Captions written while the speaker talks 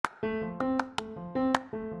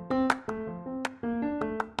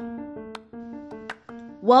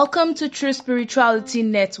Welcome to True Spirituality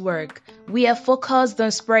Network. We are focused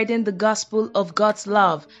on spreading the gospel of God's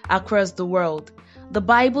love across the world. The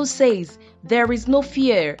Bible says, "There is no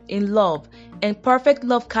fear in love, and perfect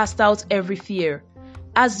love casts out every fear."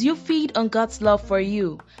 As you feed on God's love for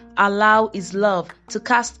you, allow His love to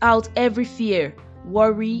cast out every fear,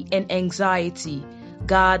 worry, and anxiety.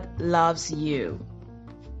 God loves you.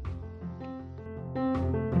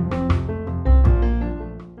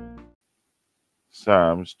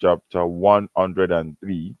 Psalms chapter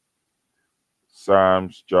 103.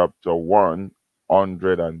 Psalms chapter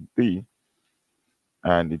 103.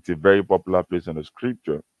 And it's a very popular place in the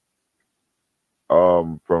scripture.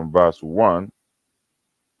 From verse 1,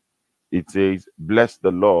 it says, "Bless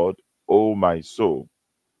the Lord, O my soul."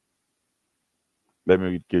 Let me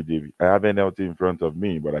read KJV. I have NLT in front of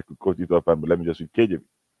me, but I could quote it up, but let me just read KJV.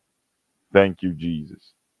 Thank you,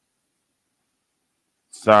 Jesus.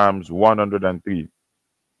 Psalms 103,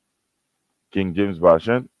 King James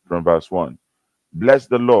Version, from verse 1. "Bless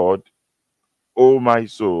the Lord, O my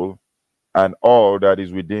soul, and all that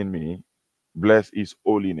is within me. Bless his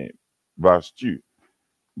holy name." Verse 2.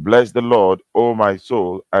 "Bless the Lord, O my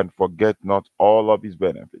soul, and forget not all of his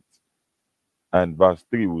benefits." And verse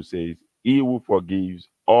 3 will say, "He who forgives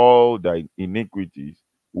all thy iniquities,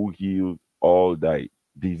 who heals all thy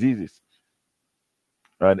diseases."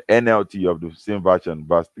 And NLT of the same version,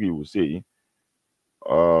 verse 3 will say,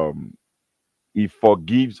 "He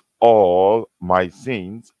forgives all my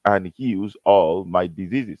sins and heals all my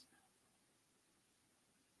diseases."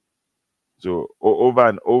 So over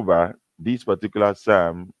and over, this particular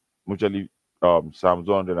psalm, mutually Psalms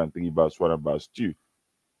 103, verse 1 and verse 2,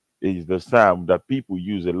 is the psalm that people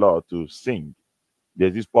use a lot to sing.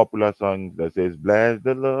 There's this popular song that says, "Bless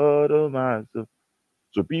the Lord, O my soul."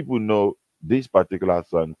 So people know this particular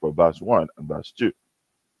song for verse 1 and verse 2.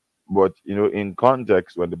 But in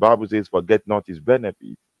context, when the Bible says, "Forget not his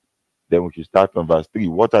benefit," then we should start from verse 3.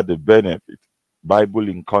 What are the benefits? Bible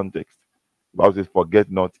in context. The Bible says, "Forget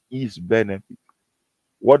not his benefit."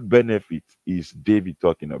 What benefit is David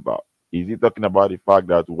talking about? Is he talking about the fact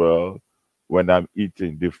that, well, when I'm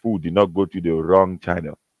eating, the food did not go to the wrong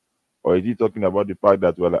channel? Or is he talking about the fact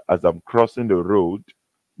that, well, as I'm crossing the road,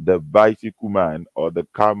 the bicycle man or the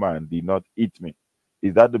car man did not eat me?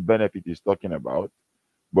 Is that the benefit he's talking about?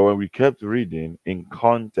 But when we kept reading in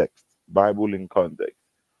context, Bible in context,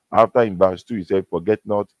 after in verse 2 he said, "Forget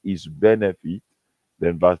not his benefit,"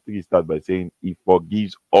 then verse 3 starts by saying, "He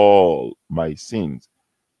forgives all my sins."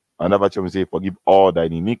 Another version will say, "Forgive all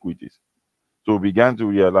thine iniquities." So we began to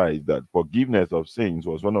realize that forgiveness of sins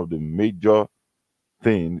was one of the major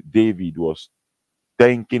things David was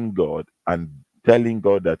thanking God and telling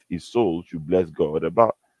God that his soul should bless God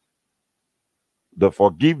about. The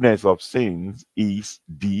forgiveness of sins is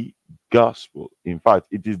the gospel. In fact,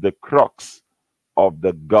 it is the crux of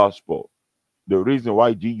the gospel. The reason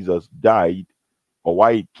why Jesus died or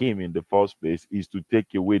why he came in the first place is to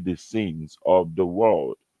take away the sins of the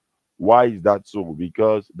world. Why is that so?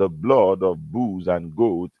 Because the blood of bulls and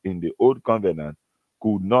goats in the old covenant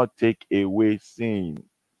could not take away sin.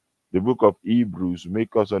 The book of Hebrews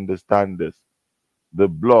makes us understand this. The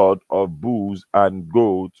blood of bulls and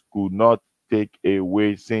goats could not take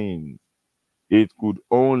away sins. It could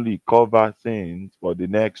only cover sins for the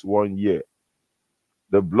next 1 year.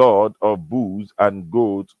 The blood of bulls and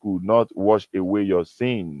goats could not wash away your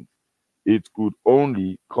sins. It could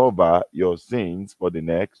only cover your sins for the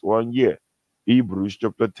next 1 year. Hebrews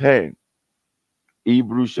chapter 10.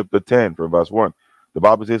 Hebrews chapter 10 from verse 1. The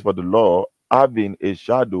Bible says, "For the law, having a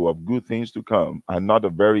shadow of good things to come, and not the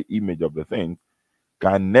very image of the things,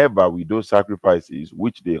 can never with those sacrifices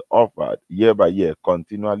which they offered year by year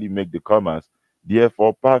continually make the comers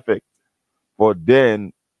therefore perfect. For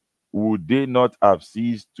then would they not have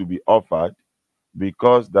ceased to be offered,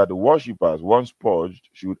 because that the worshippers once purged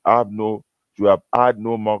should have had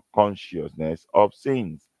no more consciousness of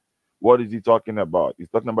sins." What is he talking about? He's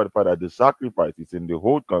talking about the fact that the sacrifices in the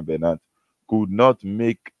old covenant could not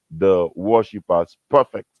make the worshippers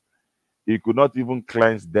perfect. He could not even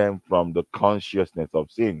cleanse them from the consciousness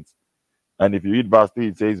of sins. And if you read verse 3,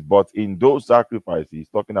 it says, "But in those sacrifices,"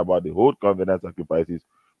 talking about the old covenant sacrifices,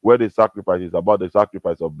 where the sacrifice is about the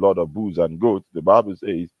sacrifice of blood of bulls and goats, the Bible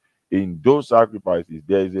says, in those sacrifices,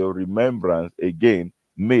 there is a remembrance again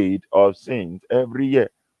made of sins every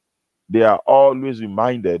year. They are always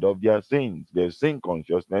reminded of their sins. Their sin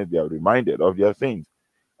consciousness, they are reminded of their sins.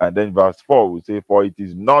 And then verse 4 will say, "For it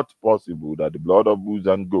is not possible that the blood of bulls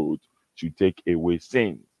and goats should take away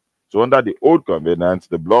sins." So under the old covenant,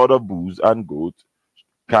 the blood of bulls and goats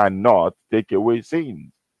cannot take away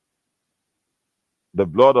sins. The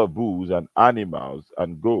blood of bulls and animals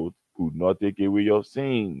and goats could not take away your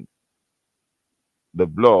sins. The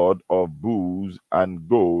blood of bulls and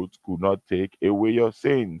goats could not take away your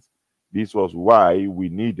sins. This was why we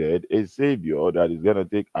needed a savior that is going to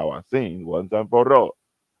take our sins once and for all.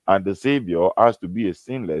 And the savior has to be a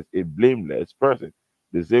sinless, a blameless person.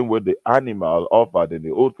 The same way the animal offered in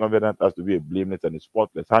the old covenant has to be a blameless and a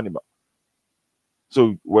spotless animal.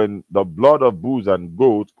 So when the blood of bulls and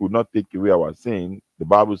goats could not take away our sin, the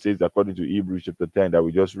Bible says, according to Hebrews chapter 10 that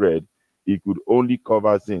we just read, it could only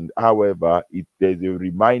cover sins. However, there's a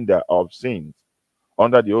reminder of sins.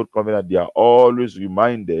 Under the old covenant, they are always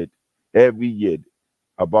reminded every year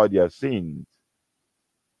about their sins.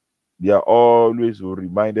 They are always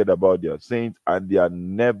reminded about their sins, and they are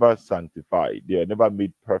never sanctified. They are never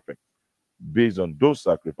made perfect based on those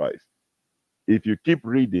sacrifices. If you keep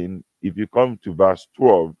reading, if you come to verse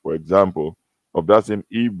 12, for example, of that same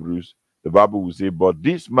Hebrews, the Bible will say, but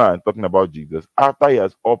this man, talking about Jesus, after he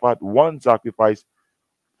has offered one sacrifice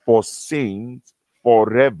for sins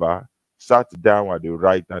forever, sat down at the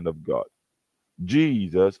right hand of God.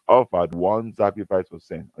 Jesus offered one sacrifice for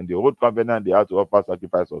sin. In the old covenant, they had to offer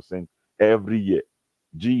sacrifice for sin every year.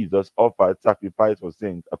 Jesus offered sacrifice for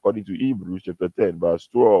sins according to Hebrews chapter 10, verse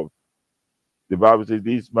 12. The Bible says,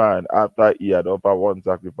 this man, after he had offered one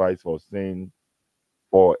sacrifice for sin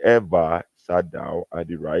forever, sat down at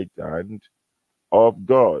the right hand of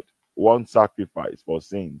God. One sacrifice for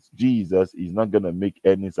sins. Jesus is not going to make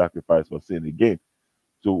any sacrifice for sin again.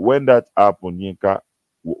 So when that happened, Yinka,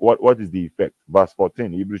 what is the effect? Verse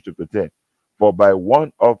 14, Hebrews chapter 10. For by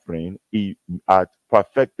one offering he had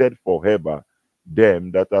perfected forever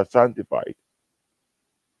them that are sanctified.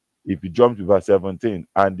 If you jump to verse 17,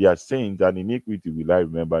 and their sins and iniquity will I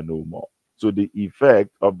remember no more. So the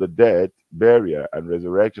effect of the death, burial, and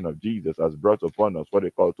resurrection of Jesus has brought upon us what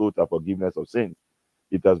they call total forgiveness of sins.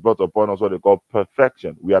 It has brought upon us what they call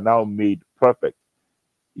perfection. We are now made perfect.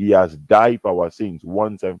 He has died for our sins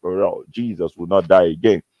once and for all. Jesus will not die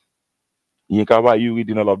again. Yinka, why are you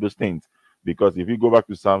reading all of those things? Because if you go back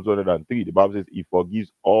to Psalms 103, the Bible says, he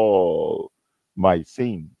forgives all my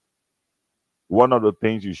sins. One of the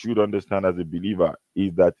things you should understand as a believer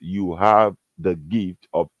is that you have the gift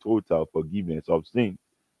of total forgiveness of sin.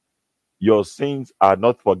 Your sins are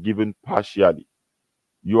not forgiven partially.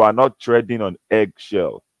 You are not treading on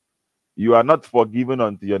eggshell. You are not forgiven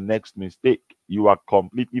until your next mistake. You are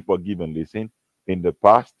completely forgiven. Listen, in the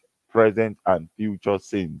past, present, and future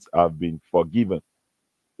sins have been forgiven.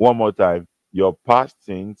 One more time, your past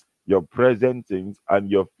sins, your present sins, and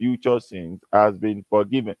your future sins has been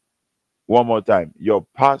forgiven. One more time, your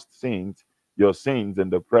past sins, your sins in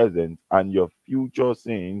the present, and your future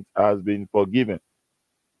sins has been forgiven.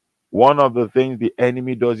 One of the things the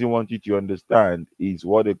enemy doesn't want you to understand is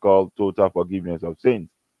what they call total forgiveness of sins.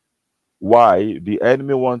 Why? The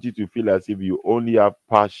enemy wants you to feel as if you only have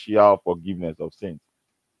partial forgiveness of sins.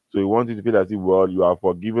 So he wants you to feel as if, well, you have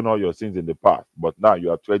forgiven all your sins in the past, but now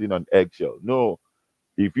you are treading on eggshell. No.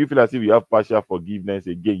 If you feel as if you have partial forgiveness,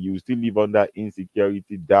 again, you still live under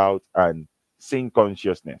insecurity, doubt, and sin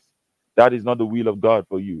consciousness. That is not the will of God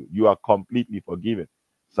for you. You are completely forgiven.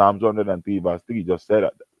 Psalms 103, verse 3 just said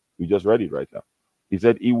that. We just read it right now. He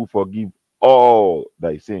said, he will forgive all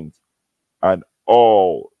thy sins and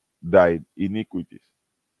all thy iniquities.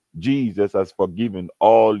 Jesus has forgiven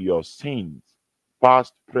all your sins,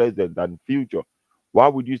 past, present, and future. Why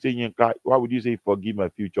would you say, Yinka, why would you say forgive my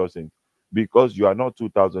future sins? Because you are not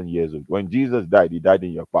 2,000 years old. When Jesus died, he died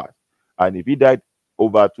in your past. And if he died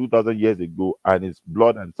over 2,000 years ago and his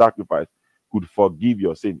blood and sacrifice could forgive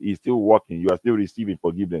your sin, he's still working. You are still receiving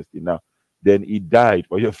forgiveness till now. Then he died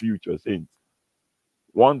for your future sins.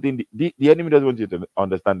 One thing, the enemy doesn't want you to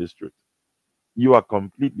understand this truth. You are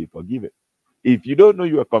completely forgiven. If you don't know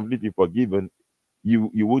you are completely forgiven, you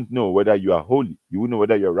won't know whether you are holy. You won't know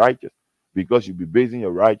whether you're righteous, because you'll be basing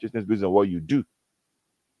your righteousness based on what you do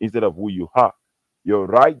instead of who you are. Your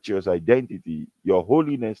righteous identity, your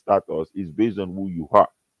holiness status is based on who you are,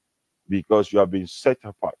 because you have been set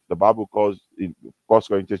apart. The Bible calls in 1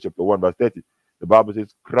 Corinthians chapter 1, verse 30. The Bible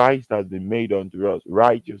says, Christ has been made unto us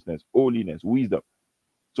righteousness, holiness, wisdom.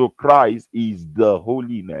 So Christ is the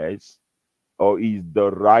holiness, or is the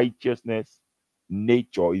righteousness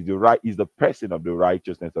nature, is the person of the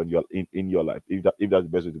righteousness on in your life, if that's the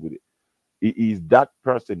best way to put it. It is that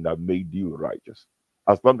person that made you righteous.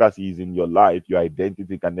 As long as he is in your life, your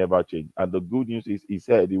identity can never change. And the good news is, he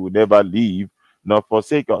said he will never leave nor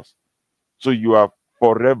forsake us. So you are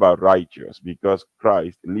forever righteous because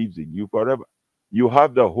Christ lives in you forever. You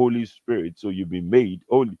have the Holy Spirit, so you've been made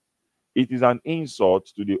holy. It is an insult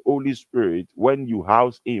to the Holy Spirit when you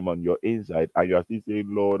house Him on your inside and you are still saying,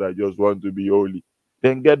 Lord, I just want to be holy.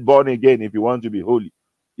 Then get born again if you want to be holy.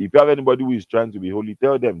 If you have anybody who is trying to be holy,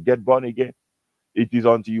 tell them, get born again. It is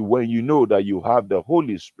unto you when you know that you have the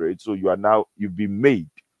Holy Spirit. So you are now, you've been made.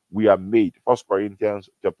 We are made. First Corinthians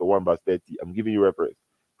chapter 1, verse 30. I'm giving you reference.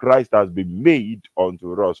 Christ has been made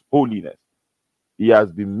unto us holiness. He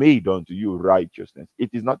has been made unto you righteousness. It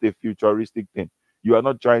is not a futuristic thing. You are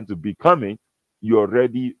not trying to become it. You're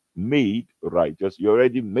already made righteous. You're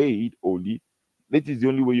already made holy. This is the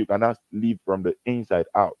only way you can live from the inside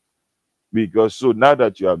out. Because so now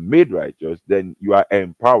that you are made righteous, then you are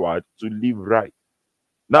empowered to live right.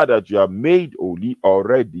 Now that you are made holy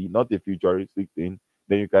already, not a futuristic thing,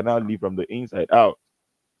 then you can now live from the inside out.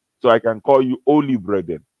 So I can call you holy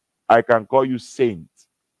brethren. I can call you saints.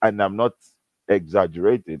 And I'm not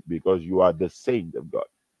exaggerating because you are the saint of God.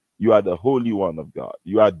 You are the holy one of God.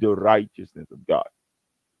 You are the righteousness of God.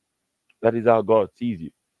 That is how God sees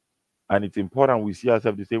you. And it's important we see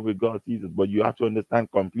ourselves the same way God sees us. But you have to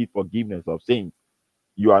understand complete forgiveness of sins.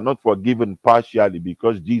 You are not forgiven partially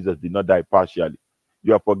because Jesus did not die partially.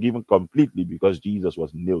 You are forgiven completely because Jesus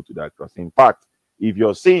was nailed to that cross. In fact, if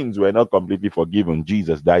your sins were not completely forgiven,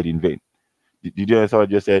 Jesus died in vain. Did you understand what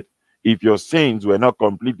I just said? If your sins were not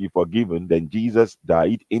completely forgiven, then Jesus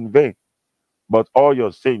died in vain. But all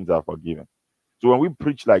your sins are forgiven. So when we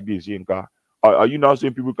preach like this, Yinka, are you now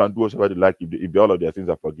saying people can do whatever they like if all of their sins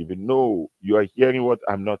are forgiven? No, you are hearing what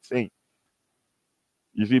I'm not saying.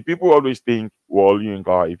 You see, people always think, well,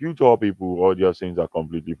 Yinka, if you tell people all their sins are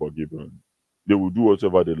completely forgiven, they will do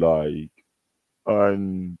whatever they like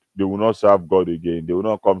and they will not serve God again. They will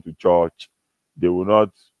not come to church. They will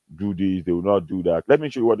not do this. They will not do that. Let me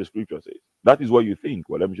show you what the scripture says. That is what you think.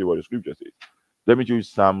 Well, let me show you what the scripture says. Let me show you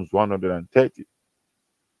Psalms 130.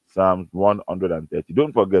 Psalms 130.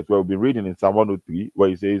 Don't forget, we'll be reading in Psalm 103 where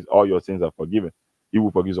he says, all your sins are forgiven. He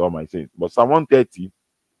will forgive all my sins. But Psalm 130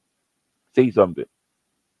 says something.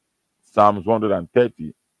 Psalms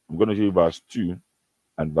 130. I'm going to show you verse 2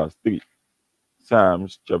 and verse 3.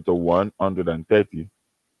 Psalms chapter 130,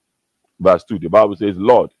 verse 2. The Bible says,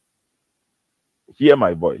 Lord, hear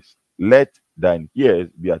my voice. Let thine ears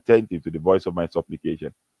be attentive to the voice of my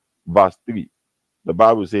supplication. Verse 3. The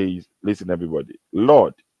Bible says, listen, everybody.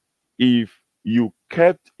 Lord, if you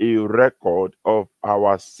kept a record of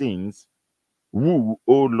our sins, who,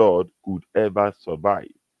 O Lord, could ever survive?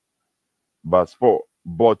 Verse 4.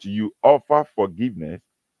 But you offer forgiveness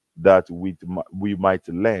that we might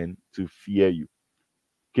learn to fear you.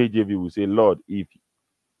 KJV will say, Lord, if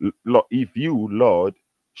you, Lord,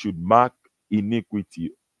 should mark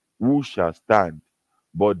iniquity, who shall stand?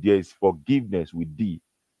 But there is forgiveness with thee,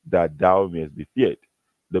 that thou mayest be feared.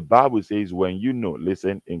 The Bible says, when you know,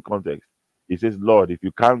 listen in context, it says, Lord, if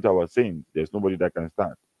you count our sins, there's nobody that can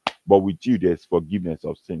stand. But with you, there's forgiveness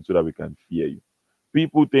of sin so that we can fear you.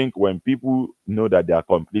 People think when people know that they are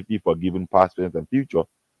completely forgiven, past, present, and future,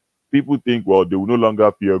 people think, well, they will no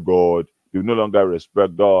longer fear God, they will no longer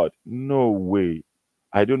respect God. No way.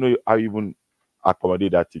 I don't know how you even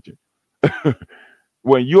accommodate that teaching.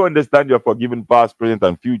 When you understand your forgiven past, present,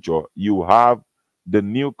 and future, you have the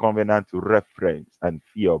new covenant reference and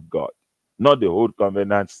fear of God, not the old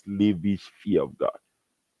covenant slavish fear of God,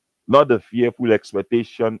 not the fearful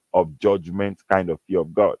expectation of judgment kind of fear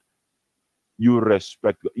of God. You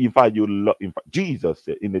respect God. In fact, you love. In fact, Jesus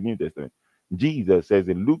said in the New Testament, Jesus says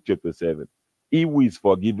in Luke chapter 7, he who is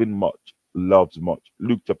forgiven much loves much.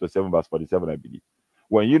 Luke chapter 7, verse 47, I believe.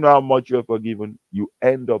 When you know how much you're forgiven, you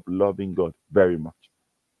end up loving God very much.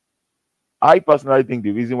 I personally think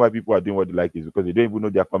the reason why people are doing what they like is because they don't even know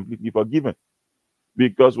they are completely forgiven.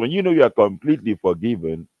 Because when you know you are completely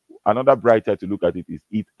forgiven, another bright side to look at it is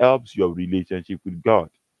it helps your relationship with God.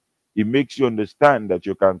 It makes you understand that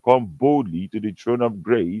you can come boldly to the throne of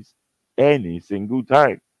grace any single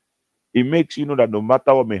time. It makes you know that no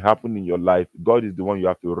matter what may happen in your life, God is the one you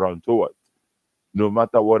have to run towards. No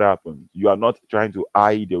matter what happens, you are not trying to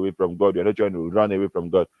hide away from God. You're not trying to run away from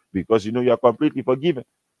God because you know you are completely forgiven.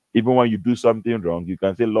 Even when you do something wrong, you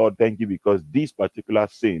can say, Lord, thank you because this particular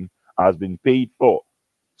sin has been paid for.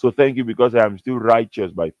 So thank you because I am still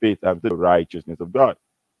righteous by faith. I'm still the righteousness of God.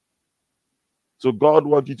 So God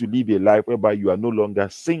wants you to live a life whereby you are no longer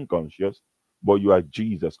sin conscious, but you are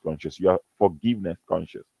Jesus conscious. You are forgiveness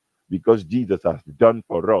conscious because Jesus has done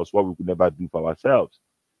for us what we could never do for ourselves.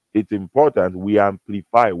 It's important we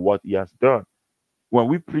amplify what he has done. When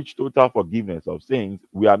we preach total forgiveness of sins,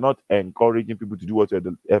 we are not encouraging people to do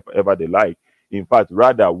whatever they like. In fact,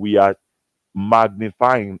 rather, we are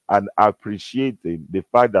magnifying and appreciating the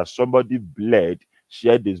fact that somebody bled,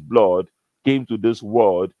 shed his blood, came to this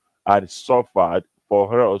world, and suffered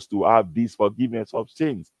for us to have this forgiveness of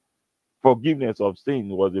sins. Forgiveness of sin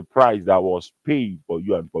was a price that was paid for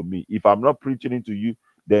you and for me. If I'm not preaching it to you,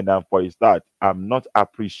 then for a start, I'm not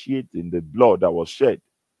appreciating the blood that was shed.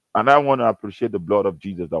 And I want to appreciate the blood of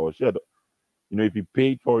Jesus that was shed. If you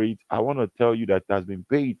paid for it, I want to tell you that it has been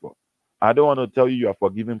paid for. I don't want to tell you you are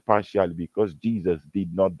forgiven partially, because Jesus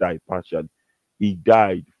did not die partially. He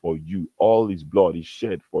died for you. All his blood is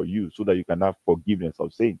shed for you so that you can have forgiveness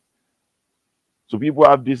of sin. So people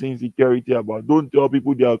have this insecurity about, don't tell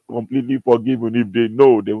people they are completely forgiven if they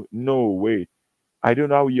know. No way. I don't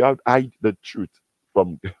know how you have to hide the truth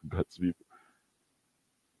from God's people.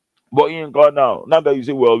 But in God now that you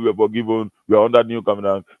say, well, we are forgiven, we are under new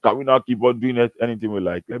covenant, can we now keep on doing anything we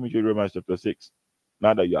like? Let me show you Romans chapter 6.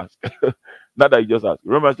 Now that you ask, now that you just ask,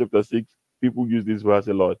 Romans chapter 6, people use this verse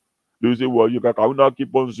a lot. They say, well, can we not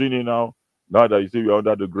keep on sinning now? Now that you say we are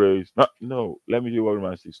under the grace. No, let me show you what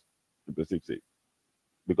Romans 6, chapter 6 says.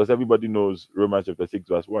 Because everybody knows Romans chapter 6,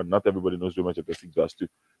 verse 1. Not everybody knows Romans chapter 6, verse 2.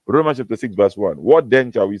 Romans chapter 6, verse 1. What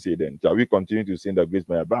then shall we say then? Shall we continue to sin that grace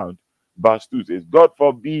may abound? Verse 2 says, God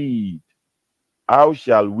forbid. How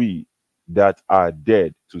shall we that are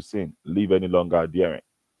dead to sin live any longer daring?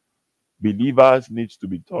 Believers need to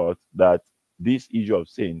be taught that this issue of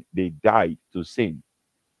sin, they died to sin.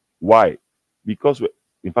 Why? Because,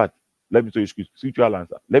 in fact, let me show you scriptural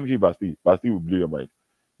answer. Let me show you verse 3. Verse 3 will blow your mind.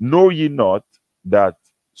 Know ye not that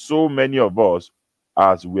so many of us,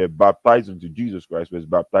 as were baptized into Jesus Christ, was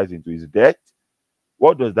baptized into his death?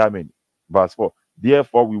 What does that mean? Verse 4.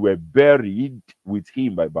 Therefore, we were buried with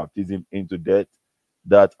him by baptism into death,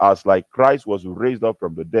 that as like Christ was raised up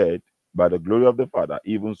from the dead by the glory of the Father,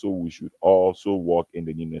 even so we should also walk in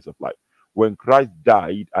the newness of life. When Christ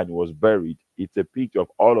died and was buried, it's a picture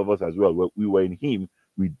of all of us as well. When we were in him,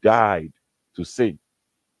 we died to sin.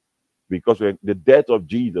 Because when the death of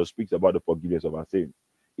Jesus speaks about the forgiveness of our sins,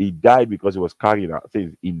 he died because he was carrying our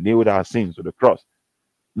sins. He nailed our sins to the cross.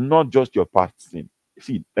 Not just your past sin.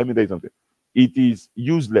 See, let me tell you something. It is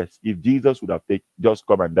useless if Jesus would have just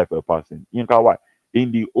come and died for your past sin. You know why?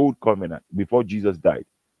 In the old covenant, before Jesus died,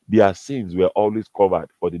 their sins were always covered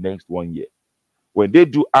for the next 1 year. When they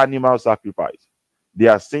do animal sacrifice,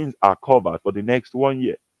 their sins are covered for the next 1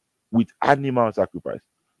 year with animal sacrifice.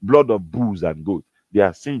 Blood of bulls and goats,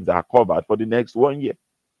 their sins are covered for the next 1 year.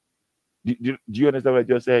 Do you understand what I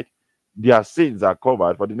just said? Their sins are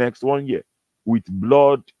covered for the next 1 year with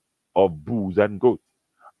blood of bulls and goats.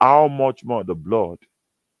 How much more the blood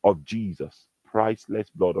of Jesus, priceless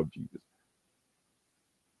blood of Jesus.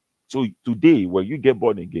 So today, when you get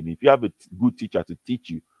born again, if you have a good teacher to teach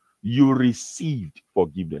you, you received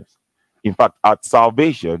forgiveness. In fact, at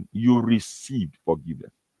salvation, you received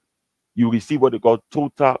forgiveness. You receive what they call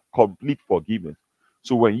total, complete forgiveness.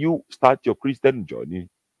 So when you start your Christian journey,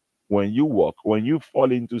 when you walk, when you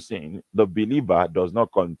fall into sin, the believer does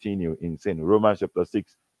not continue in sin. Romans chapter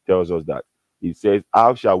 6 tells us that. It says,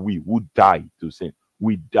 how shall we who died to sin?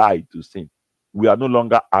 We died to sin. We are no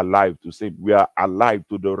longer alive to sin. We are alive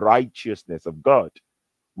to the righteousness of God.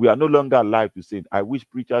 We are no longer alive to sin. I wish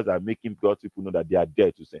preachers are making God's people know that they are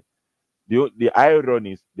dead to sin. The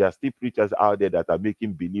irony is there are still preachers out there that are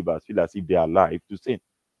making believers feel as if they are alive to sin.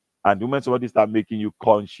 And the moment somebody start making you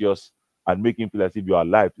conscious and making you feel as if you are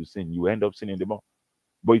alive to sin, you end up sinning the more.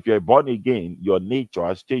 But if you're born again, your nature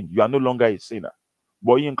has changed. You are no longer a sinner.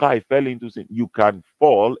 But in I fell into sin. You can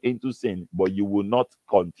fall into sin, but you will not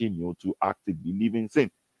continue to actively live in sin.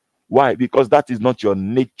 Why? Because that is not your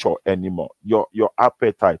nature anymore. Your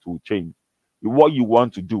appetite will change. What you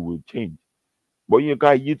want to do will change. But you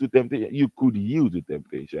can't yield to temptation. You could yield to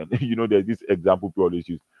temptation. There's this example people always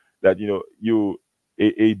use that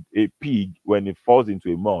a pig, when it falls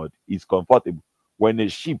into a mud, is comfortable. When a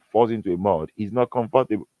sheep falls into a mud, it's not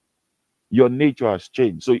comfortable. Your nature has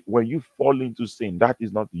changed. So when you fall into sin, that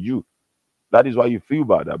is not you. That is why you feel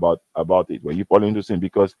bad about it when you fall into sin,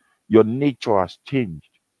 because your nature has changed.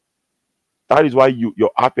 That is why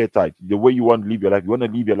your appetite, the way you want to live your life, you want to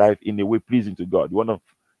live your life in a way pleasing to God. You want to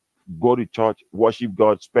go to church, worship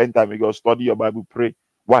God, spend time with God, study your Bible, pray.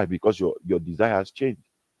 Why? Because your desire has changed.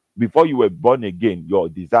 Before you were born again, your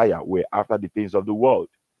desire were after the things of the world.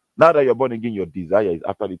 Now that you're born again, your desire is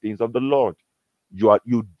after the things of the Lord.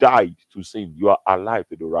 You died to sin. You are alive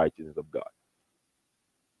to the righteousness of God.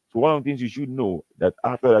 So one of the things you should know that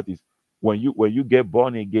after that is when you get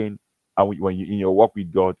born again and when you in your walk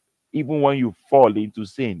with God, even when you fall into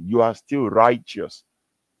sin, you are still righteous.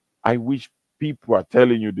 I wish people are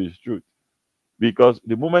telling you this truth. Because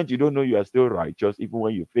the moment you don't know you are still righteous, even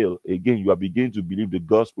when you fail, again, you are beginning to believe the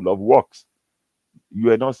gospel of works.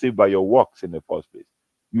 You are not saved by your works in the first place.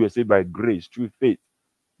 You are saved by grace through faith.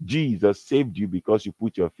 Jesus saved you because you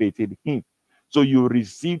put your faith in him. So you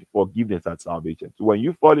received forgiveness at salvation. So when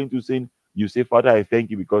you fall into sin, you say, Father, I thank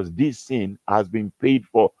you because this sin has been paid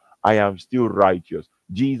for. I am still righteous.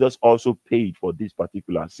 Jesus also paid for this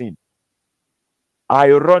particular sin.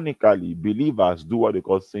 Ironically, believers do what they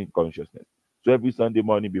call sin consciousness. So every Sunday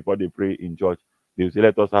morning before they pray in church, they say,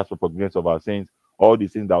 let us ask for forgiveness of our sins, all the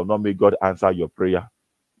things that will not make God answer your prayer.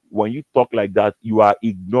 When you talk like that, you are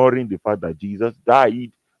ignoring the fact that Jesus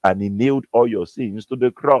died and he nailed all your sins to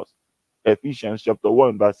the cross. Ephesians chapter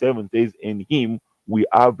 1, verse 7 says, in him we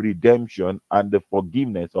have redemption and the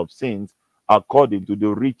forgiveness of sins according to the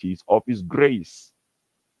riches of his grace.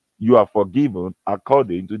 You are forgiven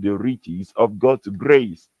according to the riches of God's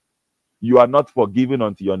grace. You are not forgiven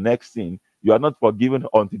until your next sin. You are not forgiven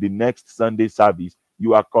until the next Sunday service.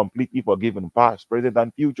 You are completely forgiven, past, present,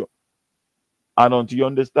 and future. And until you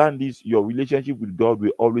understand this, your relationship with God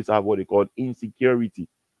will always have what they call insecurity.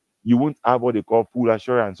 You won't have what they call full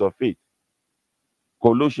assurance of faith.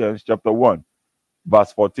 Colossians chapter 1,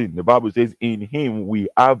 verse 14, the Bible says, in him we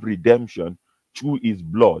have redemption through his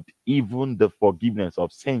blood, even the forgiveness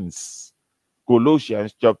of sins.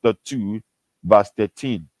 Colossians chapter 2, verse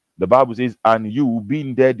 13, the Bible says, and you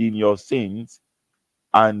being dead in your sins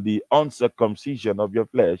and the uncircumcision of your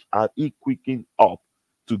flesh, are he quickened up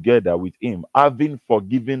together with him, having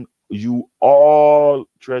forgiven you all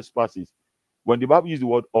trespasses. When the Bible uses the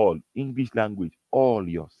word all, English language, all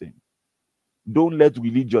your sins. Don't let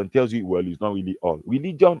religion tells you, well, it's not really all.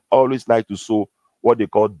 Religion always like to sow what they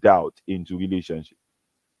call doubt into relationship.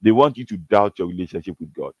 They want you to doubt your relationship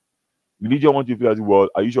with God. Religion wants you to feel as, well,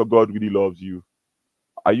 are you sure God really loves you?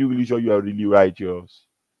 Are you really sure you are really righteous?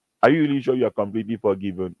 Are you really sure you are completely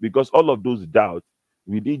forgiven? Because all of those doubts,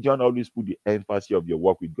 religion always put the emphasis of your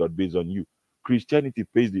work with God based on you. Christianity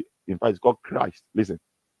pays the, in fact, it's called Christ. Listen,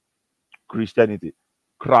 Christianity,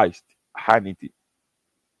 Christ, Hanity.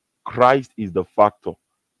 Christ is the factor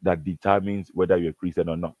that determines whether you're a Christian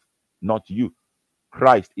or not you.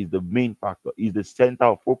 Christ is the main factor, is the center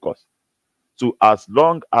of focus. So as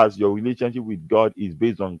long as your relationship with God is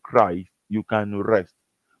based on Christ, you can rest.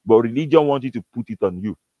 But religion wants you to put it on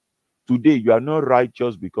you. Today, you are not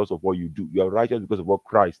righteous because of what you do. You are righteous because of what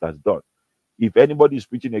Christ has done. If anybody is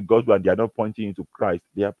preaching a gospel and they are not pointing into Christ,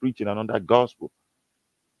 they are preaching another gospel.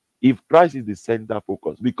 If Christ is the center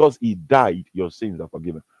focus, because he died, your sins are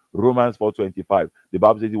forgiven. Romans 4:25, the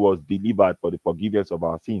Bible says he was delivered for the forgiveness of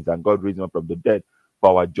our sins, and God raised him up from the dead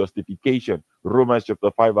for our justification. Romans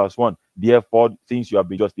chapter 5, verse 1. Therefore, since you have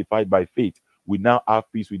been justified by faith, we now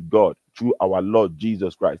have peace with God through our Lord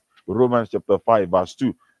Jesus Christ. Romans chapter 5, verse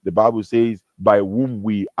 2. The Bible says, by whom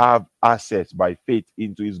we have access by faith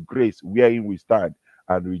into his grace, wherein we stand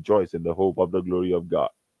and rejoice in the hope of the glory of God.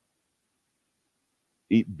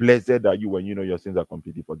 Blessed are you when you know your sins are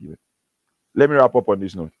completely forgiven. Let me wrap up on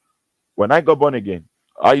this note. When I got born again,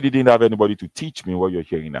 I didn't have anybody to teach me what you're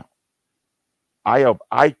hearing now.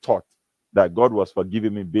 I thought that God was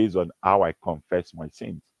forgiving me based on how I confess my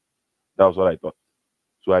sins. That was what I thought.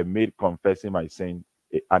 So I made confessing my sin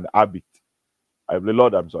an habit. I the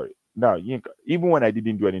Lord, I'm sorry. Now, even when I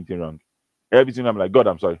didn't do anything wrong, everything I'm like, God,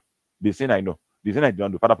 I'm sorry. The sin I know, the sin I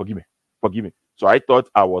didn't do, Father, forgive me. Forgive me. So I thought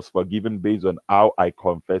I was forgiven based on how I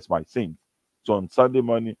confess my sins. So on Sunday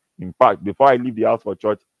morning, in fact, before I leave the house for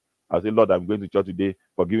church, I say, Lord, I'm going to church today.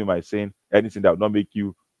 Forgive me my sin. Anything that will not make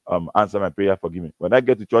you answer my prayer, forgive me. When I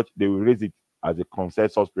get to church, they will raise it as a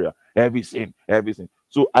consensus prayer. Every sin, every sin.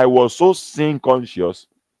 So I was so sin conscious,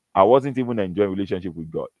 I wasn't even enjoying relationship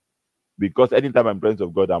with God. Because anytime I'm in presence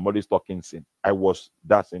of God, I'm always talking sin. I was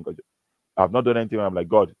that sin conscious. I've not done anything. I'm like,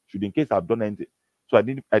 God, should in case I've done anything. So I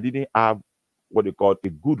didn't have what they call a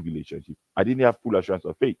good relationship. I didn't have full assurance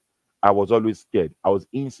of faith. I was always scared. I was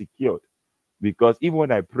insecure. Because even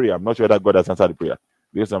when I pray, I'm not sure that God has answered the prayer.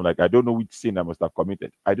 Because I'm like, I don't know which sin I must have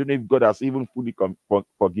committed. I don't know if God has even fully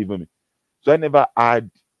forgiven me. So I never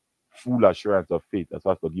had full assurance of faith as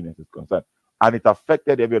far as forgiveness is concerned. And it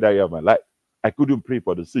affected every other area of my life. I couldn't pray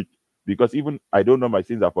for the sick because even I don't know my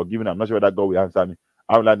sins are forgiven. I'm not sure that God will answer me.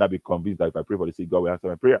 How will I not be convinced that if I pray for the sick, God will answer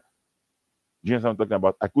my prayer? Do you know what I'm talking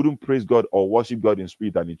about? I couldn't praise God or worship God in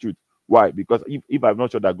spirit and in truth. Why? Because if I'm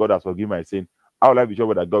not sure that God has forgiven my sin, how will I be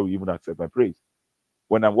sure that God will even accept my praise?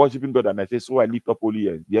 When I'm worshiping God and I say, so I lift up holy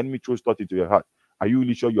hands, the enemy throws thought into your heart. Are you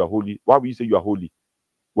really sure you are holy? Why will you say you are holy?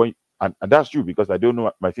 And that's true because I don't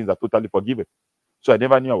know my sins are totally forgiven. So I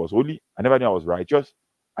never knew I was holy. I never knew I was righteous.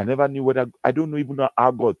 I never knew whether I don't know even know how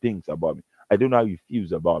God thinks about me. I don't know how he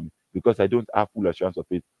feels about me because I don't have full assurance of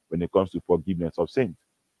it when it comes to forgiveness of sins.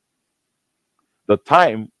 The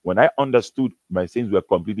time when I understood my sins were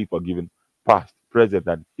completely forgiven, past, present,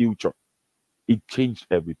 and future, It changed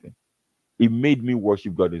everything. It made me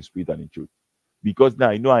worship God in spirit and in truth. Because now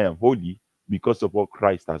I know I am holy because of what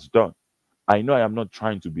Christ has done. I know I am not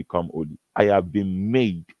trying to become holy. I have been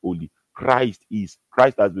made holy. Christ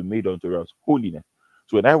has been made unto us holiness.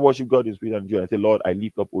 So when I worship God in spirit and truth, I say, Lord, I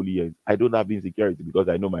lift up holy hands. I don't have insecurity because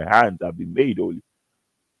I know my hands have been made holy.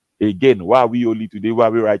 Again, why are we holy today? Why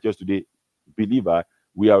are we righteous today? Believer,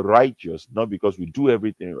 we are righteous not because we do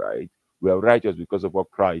everything right. We are righteous because of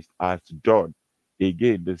what Christ has done.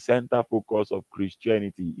 Again, the center focus of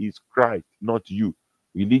Christianity is Christ, not you.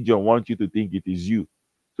 Religion wants you to think it is you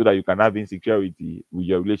so that you can have insecurity with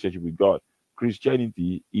your relationship with God.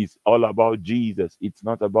 Christianity is all about Jesus. It's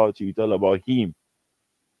not about you, it's all about Him.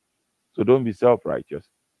 So don't be self righteous.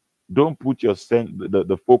 Don't put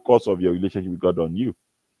the focus of your relationship with God on you.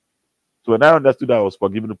 So when I understood that I was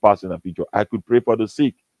forgiven the past and the future, I could pray for the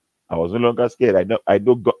sick. I was no longer scared. I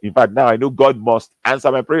know God, in fact, now I know God must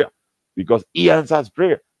answer my prayer because He answers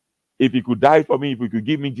prayer. If He could die for me, if He could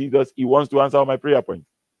give me Jesus, He wants to answer all my prayer points.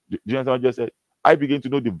 Do you understand what I just said? I begin to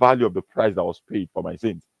know the value of the price that was paid for my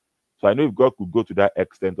sins. So I know if God could go to that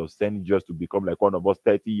extent of sending Jesus to become like one of us,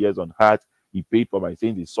 30 years on earth, He paid for my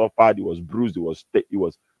sins, He suffered, He was bruised, He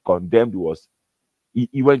was condemned,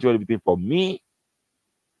 He went through everything for me.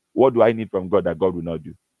 What do I need from God that God will not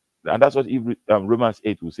do? And that's what Romans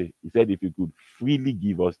 8 will say. He said, if He could freely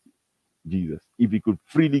give us Jesus, if He could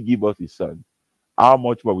freely give us His Son, how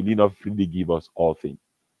much more will He not freely give us all things?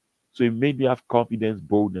 So it made me have confidence,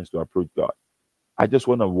 boldness to approach God. I just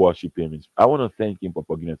want to worship Him. I want to thank Him for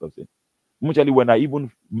forgiveness of sin. Mutually, when I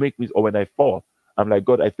even make this or when I fall, I'm like,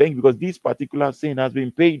 God, I thank you because this particular sin has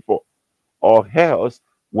been paid for. Or else,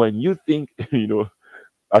 when you think,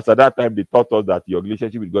 as at that time, they taught us that your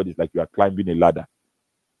relationship with God is like you are climbing a ladder.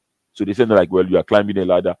 So they said, like, well, you are climbing a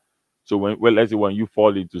ladder. So let's say when you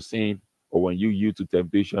fall into sin or when you yield to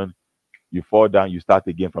temptation, you fall down, you start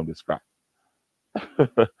again from the scratch.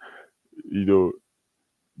 you know,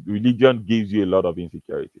 Religion gives you a lot of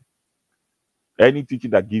insecurity. Any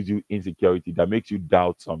teaching that gives you insecurity, that makes you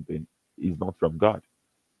doubt something, is not from God.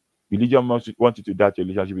 Religion wants you to doubt your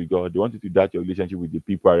relationship with God. They want you to doubt your relationship with the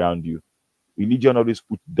people around you. Religion always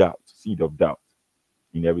puts doubt, seed of doubt,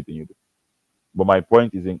 in everything you do. But my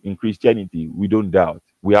point is, in Christianity, we don't doubt.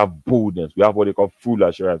 We have boldness. We have what they call full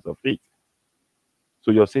assurance of faith.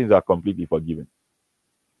 So your sins are completely forgiven.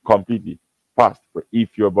 Completely. Past.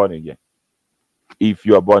 If you're born again. If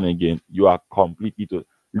you are born again, you are completely to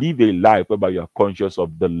live a life whereby you are conscious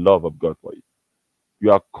of the love of God for you.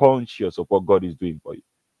 You are conscious of what God is doing for you.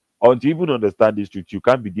 Until you even understand this truth, you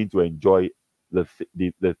can't begin to enjoy the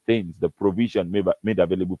things, the provision made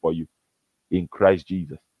available for you in Christ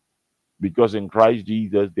Jesus. Because in Christ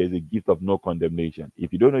Jesus, there's a gift of no condemnation.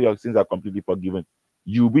 If you don't know your sins are completely forgiven,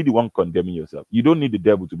 you'll be the one condemning yourself. You don't need the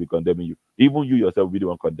devil to be condemning you. Even you yourself will be the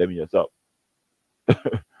one condemning yourself.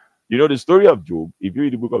 The story of Job, if you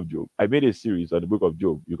read the book of Job, I made a series on the book of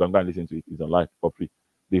Job. You can go and listen to it. It's online for free.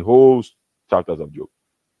 The whole chapters of Job.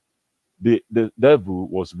 The devil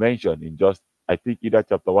was mentioned in just, I think, either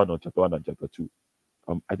chapter 1 or chapter 1 and chapter 2.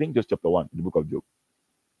 I think just chapter 1 in the book of Job.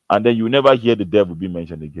 And then you never hear the devil be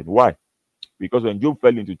mentioned again. Why? Because when Job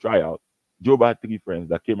fell into trial, Job had 3 friends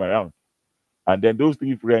that came around. And then those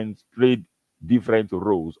 3 friends played different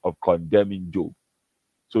roles of condemning Job.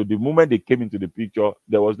 So the moment they came into the picture,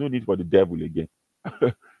 there was no need for the devil again.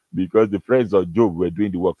 Because the friends of Job were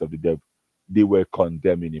doing the works of the devil. They were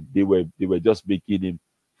condemning him. They were just making him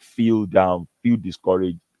feel down, feel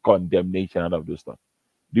discouraged, condemnation, and all of those stuff.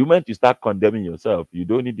 The moment you start condemning yourself, you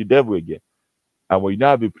don't need the devil again. And when you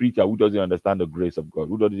now have a preacher who doesn't understand the grace of God,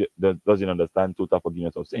 who doesn't understand total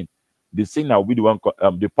forgiveness of sin, the sinner will be the one,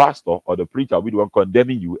 the pastor or the preacher will be the one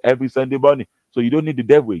condemning you every Sunday morning. So you don't need the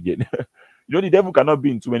devil again. The devil cannot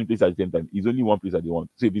be in too many places at the same time. He's only one place that he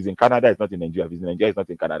wants. So if he's in Canada, it's not in Nigeria. If he's in Nigeria, it's not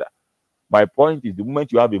in Canada. My point is, the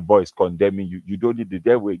moment you have a voice condemning you, you don't need the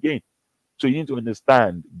devil again. So you need to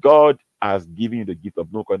understand, God has given you the gift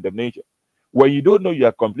of no condemnation. When you don't know you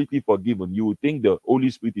are completely forgiven, you will think the Holy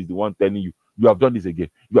Spirit is the one telling you, you have done this again,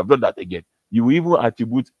 you have done that again. You will even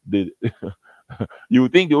attribute you will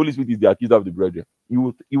think the Holy Spirit is the accuser of the brethren.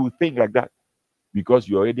 You will think like that because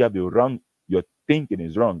you already have the wrong, your thinking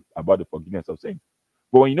is wrong about the forgiveness of sin.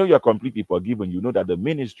 But when you know you are completely forgiven, you know that the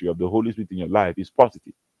ministry of the Holy Spirit in your life is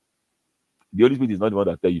positive. The Holy Spirit is not the one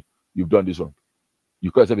that tell you, you've done this wrong.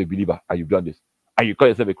 You call yourself a believer and you've done this. And you call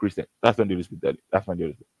yourself a Christian. That's not the Holy Spirit. That's not the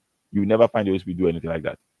Holy Spirit. You never find the Holy Spirit do anything like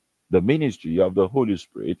that. The ministry of the Holy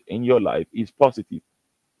Spirit in your life is positive.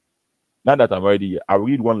 Now that I'm already here, I'll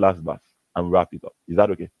read one last verse and wrap it up. Is that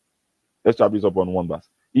okay? Let's wrap this up on one verse.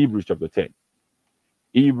 Hebrews chapter 10.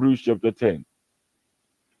 Hebrews chapter 10.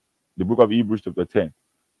 the book of Hebrews chapter 10.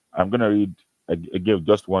 I'm going to read again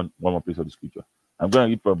just one more place of the scripture. I'm going to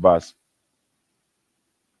read from verse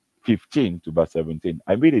 15 to verse 17.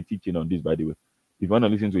 I made a teaching on this, by the way. If you want to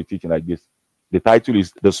listen to a teaching like this, the title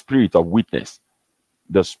is The Spirit of Witness.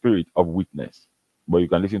 The Spirit of Witness. But you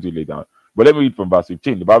can listen to it later on. But let me read from verse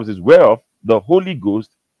 15. The Bible says, whereof the Holy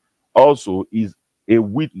Ghost also is a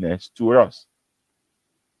witness to us,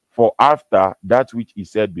 for after that which he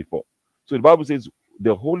said before. So the Bible says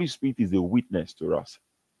the Holy Spirit is a witness to us.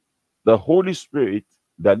 The Holy Spirit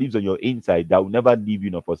that lives on your inside, that will never leave you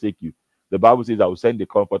nor forsake you. The Bible says, I will send the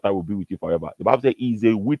Comforter, will be with you forever. The Bible says he is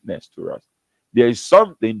a witness to us. There is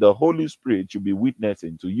something the Holy Spirit should be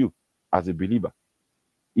witnessing to you as a believer.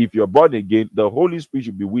 If you're born again, the Holy Spirit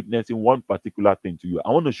should be witnessing one particular thing to you. I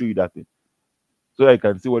want to show you that thing so that you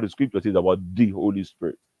can see what the scripture says about the Holy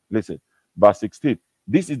Spirit. Listen, verse 16.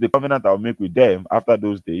 This is the covenant I will make with them after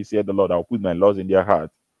those days, said the Lord. I will put my laws in their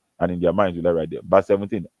hearts, and in their minds will I write them. Verse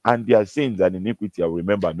 17. And their sins and iniquity I will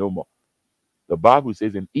remember no more. The Bible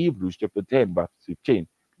says in Hebrews chapter 10, verse 15,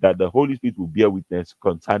 that the Holy Spirit will bear witness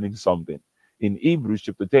concerning something. In Hebrews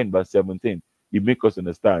chapter 10, verse 17, it makes us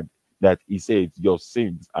understand that he says, your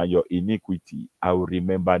sins and your iniquity I will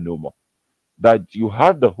remember no more. That you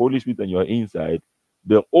have the Holy Spirit on your inside,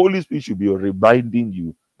 the Holy Spirit should be reminding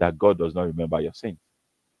you that God does not remember your sins.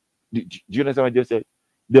 Do you understand what I just said?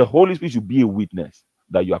 The Holy Spirit should be a witness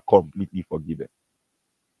that you are completely forgiven.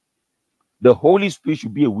 The Holy Spirit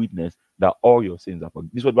should be a witness that all your sins are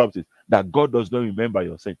forgiven. This is what the Bible says, that God does not remember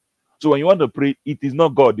your sin. So when you want to pray, it is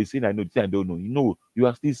not God, the sin I know, the sin I don't know. You know, you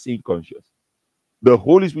are still sin conscious. The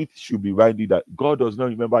Holy Spirit should be reminding you that God does not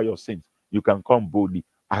remember your sins. You can come boldly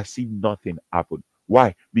as if nothing happened.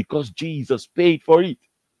 Why? Because Jesus paid for it.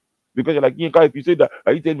 Because you're like, if you say that,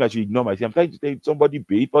 are you telling me I should ignore my sin? I'm trying to tell you somebody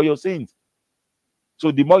paid for your sins.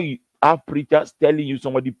 So the more you have preachers telling you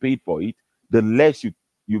somebody paid for it, the less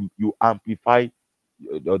you amplify,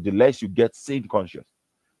 or the less you get sin conscious.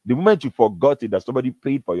 The moment you forgot it that somebody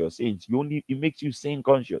paid for your sins, it makes you sin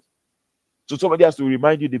conscious. So somebody has to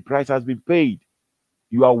remind you the price has been paid.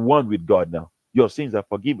 You are one with God now. Your sins are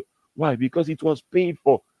forgiven. Why? Because it was paid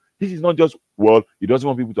for. This is not just, he doesn't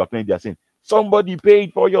want people to acknowledge their sin. Somebody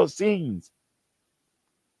paid for your sins.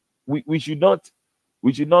 We should not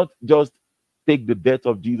just take the death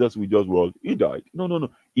of Jesus. He died. No.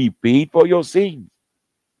 He paid for your sins.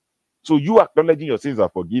 So you acknowledging your sins are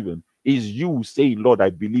forgiven is you saying, Lord, I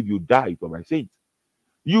believe you died for my sins.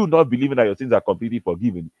 You not believing that your sins are completely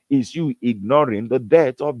forgiven is you ignoring the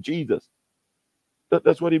death of Jesus.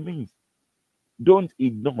 That's what it means. Don't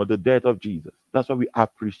ignore the death of Jesus. That's why we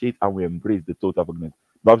appreciate and we embrace the total forgiveness.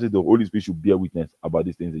 The Bible says the Holy Spirit should bear witness about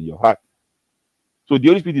these things in your heart. So the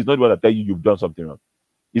Holy Spirit is not the one that tells you you've done something wrong.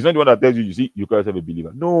 He's not the one that tells you, you see, you call yourself a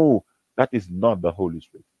believer. No, that is not the Holy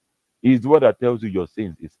Spirit. He's the one that tells you your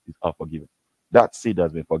sins are forgiven. That sin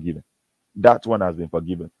has been forgiven. That one has been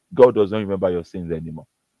forgiven. God does not remember your sins anymore.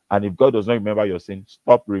 And if God does not remember your sins,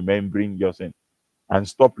 stop remembering your sin. And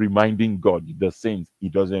stop reminding God the sins he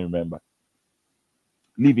doesn't remember.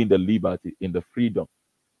 Live in the liberty, in the freedom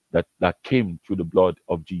that came through the blood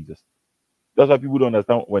of Jesus. That's why people don't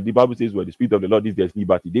understand when the Bible says, where the Spirit of the Lord is, there's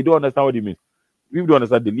liberty. They don't understand what it means. People don't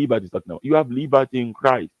understand the liberty is talking about. You have liberty in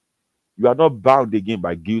Christ. You are not bound again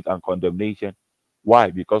by guilt and condemnation.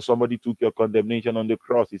 Why? Because somebody took your condemnation on the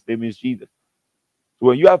cross. His name is Jesus. So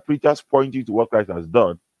when you have preachers pointing to what Christ has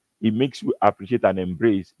done, it makes you appreciate and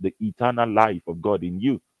embrace the eternal life of God in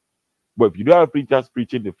you. But if you don't have preachers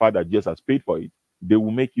preaching the fact that Jesus has paid for it, they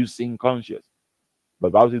will make you sin conscious. But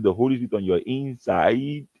the Bible says the Holy Spirit on your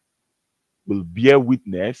inside will bear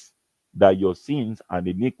witness that your sins and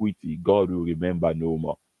iniquity God will remember no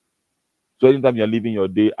more. So anytime you're living your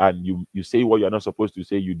day and you say what you're not supposed to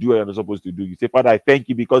say, you do what you're not supposed to do, you say, Father, I thank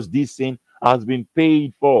you because this sin has been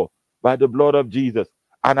paid for by the blood of Jesus,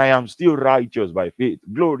 and I am still righteous by faith.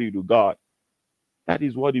 Glory to God. That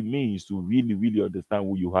is what it means to really, really understand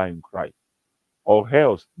who you are in Christ. Or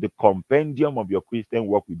else the compendium of your Christian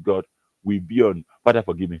walk with God will be on, Father,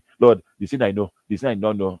 forgive me. Lord, the sin I know, the sin I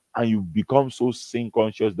don't know. And you become so sin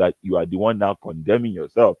conscious that you are the one now condemning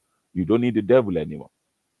yourself. You don't need the devil anymore.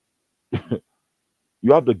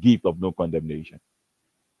 You have the gift of no condemnation.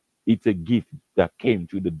 It's a gift that came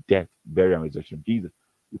through the death, burial, and resurrection of Jesus.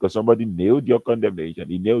 Because somebody nailed your condemnation.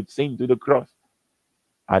 He nailed sin to the cross.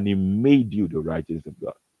 And he made you the righteousness of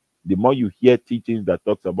God. The more you hear teachings that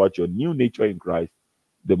talks about your new nature in Christ,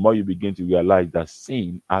 the more you begin to realize that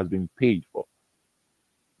sin has been paid for.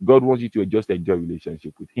 God wants you to just enjoy a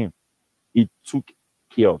relationship with him. He took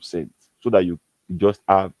care of sins so that you just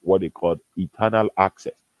have what they call eternal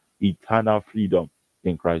access, eternal freedom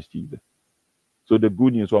in Christ Jesus. So the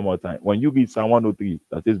good news one more time. When you read Psalm 103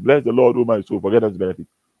 that says, Bless the Lord, O my soul, forget his benefit.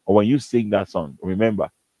 Or when you sing that song, remember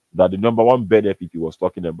that the number one benefit he was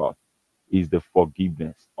talking about is the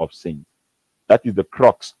forgiveness of sins. That is the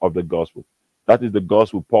crux of the gospel. That is the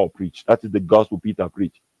gospel Paul preached. That is the gospel Peter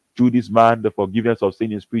preached. Through this man, the forgiveness of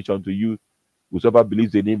sin is preached unto you. Whosoever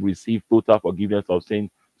believes in him receive total forgiveness of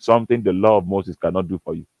sin, something the law of Moses cannot do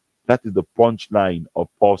for you. That is the punchline of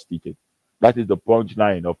Paul's teaching. That is the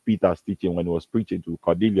punchline of Peter's teaching when he was preaching to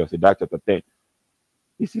Cornelius in Acts chapter 10.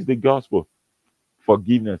 This is the gospel,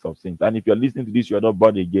 forgiveness of sins. And if you're listening to this, you're not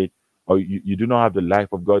born again, or you do not have the life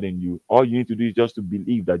of God in you. All you need to do is just to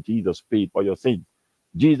believe that Jesus paid for your sins.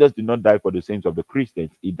 Jesus did not die for the sins of the Christians,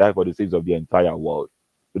 he died for the sins of the entire world.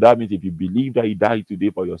 So that means if you believe that he died today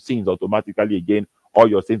for your sins, automatically again, all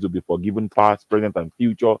your sins will be forgiven, past, present, and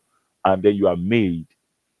future, and then you are made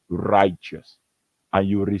righteous and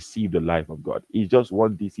you receive the life of God. It's just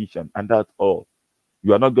one decision, and that's all.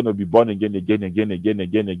 You are not going to be born again, again, again, again,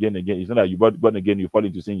 again, again, again. It's not that you born again, you fall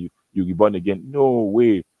into sin, you be born again. No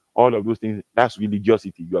way. All of those things, that's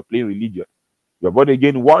religiosity. You are playing religion. You are born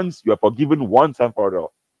again once, you are forgiven once and for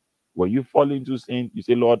all. When you fall into sin, you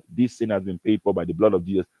say, Lord, this sin has been paid for by the blood of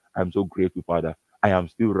Jesus. I'm so grateful, Father. I am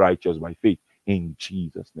still righteous by faith in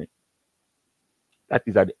Jesus' name. That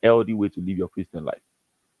is an healthy way to live your Christian life.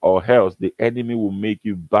 Or else the enemy will make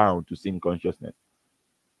you bound to sin consciousness.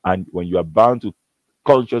 And when you are bound to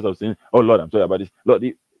conscious of sin, oh Lord, I'm sorry about this. Lord,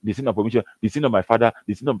 the sin of omission, the sin of my father,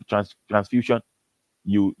 the sin of transfusion,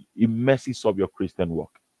 it messes up your Christian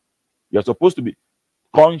walk. You're supposed to be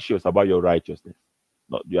conscious about your righteousness.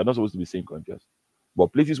 No, you are not supposed to be sin conscious.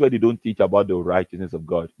 But places where they don't teach about the righteousness of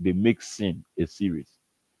God, they make sin a series.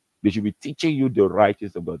 They should be teaching you the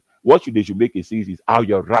righteousness of God. They should make a series is how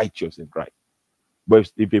you're righteous in Christ.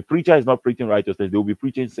 But if a preacher is not preaching righteousness, they will be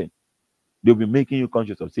preaching sin. They'll be making you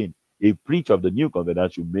conscious of sin. A preacher of the new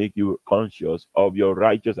covenant should make you conscious of your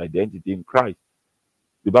righteous identity in Christ.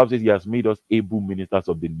 The Bible says he has made us able ministers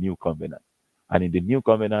of the new covenant. And in the new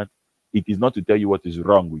covenant, it is not to tell you what is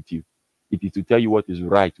wrong with you. It is to tell you what is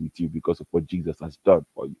right with you because of what Jesus has done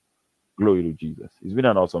for you. Glory to Jesus. It's been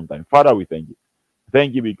an awesome time. Father, we thank you.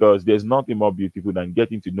 Thank you because there's nothing more beautiful than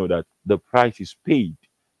getting to know that the price is paid.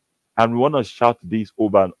 And we want to shout this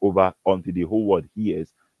over and over until the whole world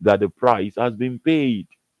hears that the price has been paid.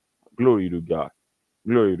 Glory to God.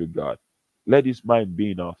 Glory to God. Let this mind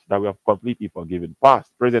be in us that we have completely forgiven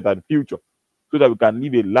past, present, and future, so that we can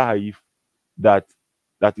live a life that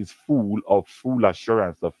is full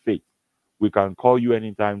assurance of faith. We can call you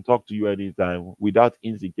anytime, talk to you anytime, without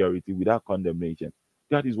insecurity, without condemnation.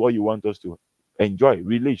 That is what you want us to enjoy,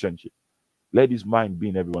 relationship. Let this mind be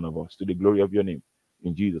in every one of us to the glory of your name.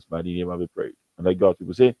 In Jesus' mighty name, I will pray. And like God,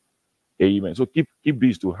 people say, Amen. So keep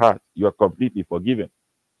this to heart. You are completely forgiven.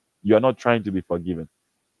 You are not trying to be forgiven.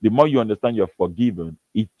 The more you understand you're forgiven,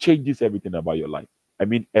 it changes everything about your life. I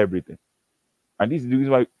mean, everything. And this is the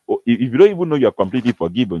reason why, if you don't even know you're completely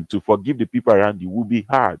forgiven, to forgive the people around you will be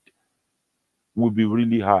hard, will be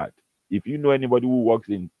really hard. If you know anybody who walks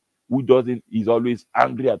in, who doesn't, is always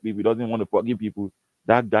angry at people, doesn't want to forgive people,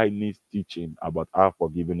 that guy needs teaching about how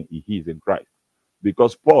forgiven he is in Christ.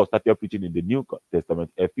 Because Paul started preaching in the New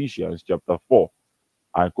Testament, Ephesians chapter 4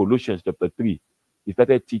 and Colossians chapter 3. He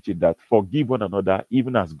started teaching that forgive one another,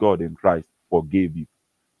 even as God in Christ forgave you.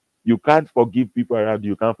 You can't forgive people around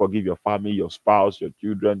you. You can't forgive your family, your spouse, your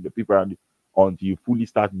children, the people around you, until you fully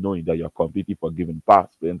start knowing that you're completely forgiven,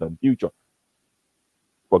 past, present, and future.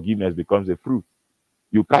 Forgiveness becomes a fruit.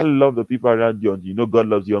 You can't love the people around you until you know God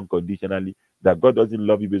loves you unconditionally, that God doesn't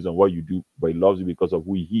love you based on what you do, but he loves you because of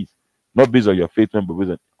who he is. Not based on your faith, but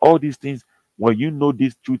based on all these things. When you know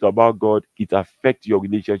this truth about God, it affects your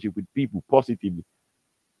relationship with people positively.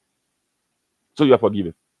 So you are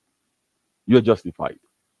forgiven. You are justified.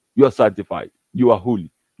 You are sanctified. You are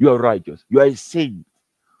holy. You are righteous. You are a saint.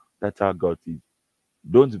 That's how God is.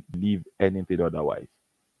 Don't believe anything otherwise.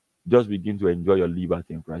 Just begin to enjoy your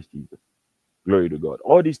liberty in Christ Jesus. Glory to God.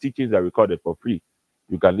 All these teachings are recorded for free.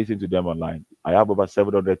 You can listen to them online. I have over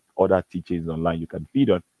 700 other teachings online you can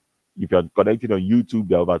feed on. If you're connected on YouTube,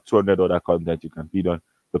 there are over 200 other content you can feed on. If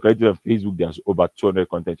you're connected on Facebook, there's over 200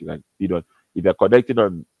 content you can feed on.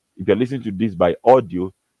 If you're listening to this by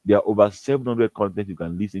audio, there are over 700 content you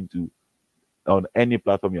can listen to on any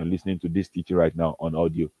platform you're listening to this teaching right now on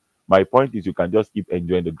audio. My point is you can just keep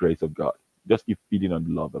enjoying the grace of God. Just keep feeding on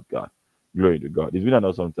the love of God. Glory to God. It's been an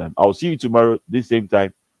awesome time. I'll see you tomorrow, this same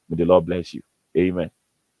time. May the Lord bless you. Amen.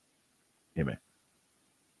 Amen.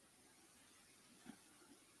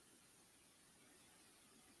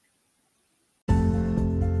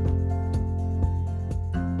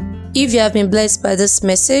 If you have been blessed by this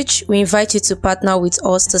message, we invite you to partner with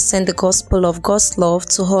us to send the gospel of God's love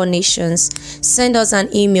to all nations. Send us an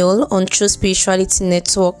email on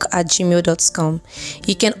truespiritualitynetwork@gmail.com.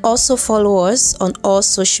 You can also follow us on all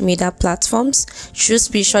social media platforms, True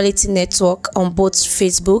Spirituality Network on both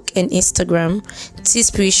Facebook and Instagram, T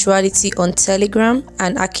Spirituality on Telegram,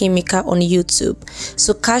 and Akimika on YouTube.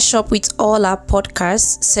 So catch up with all our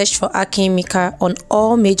podcasts. Search for Akimika on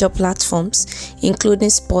all major platforms, including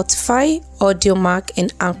Spotify, Audiomack,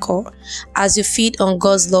 and Anchor. As you feed on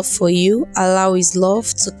God's love for you, allow His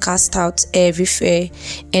love to cast out every fear.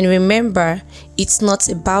 And remember, it's not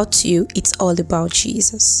about you, it's all about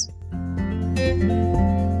Jesus.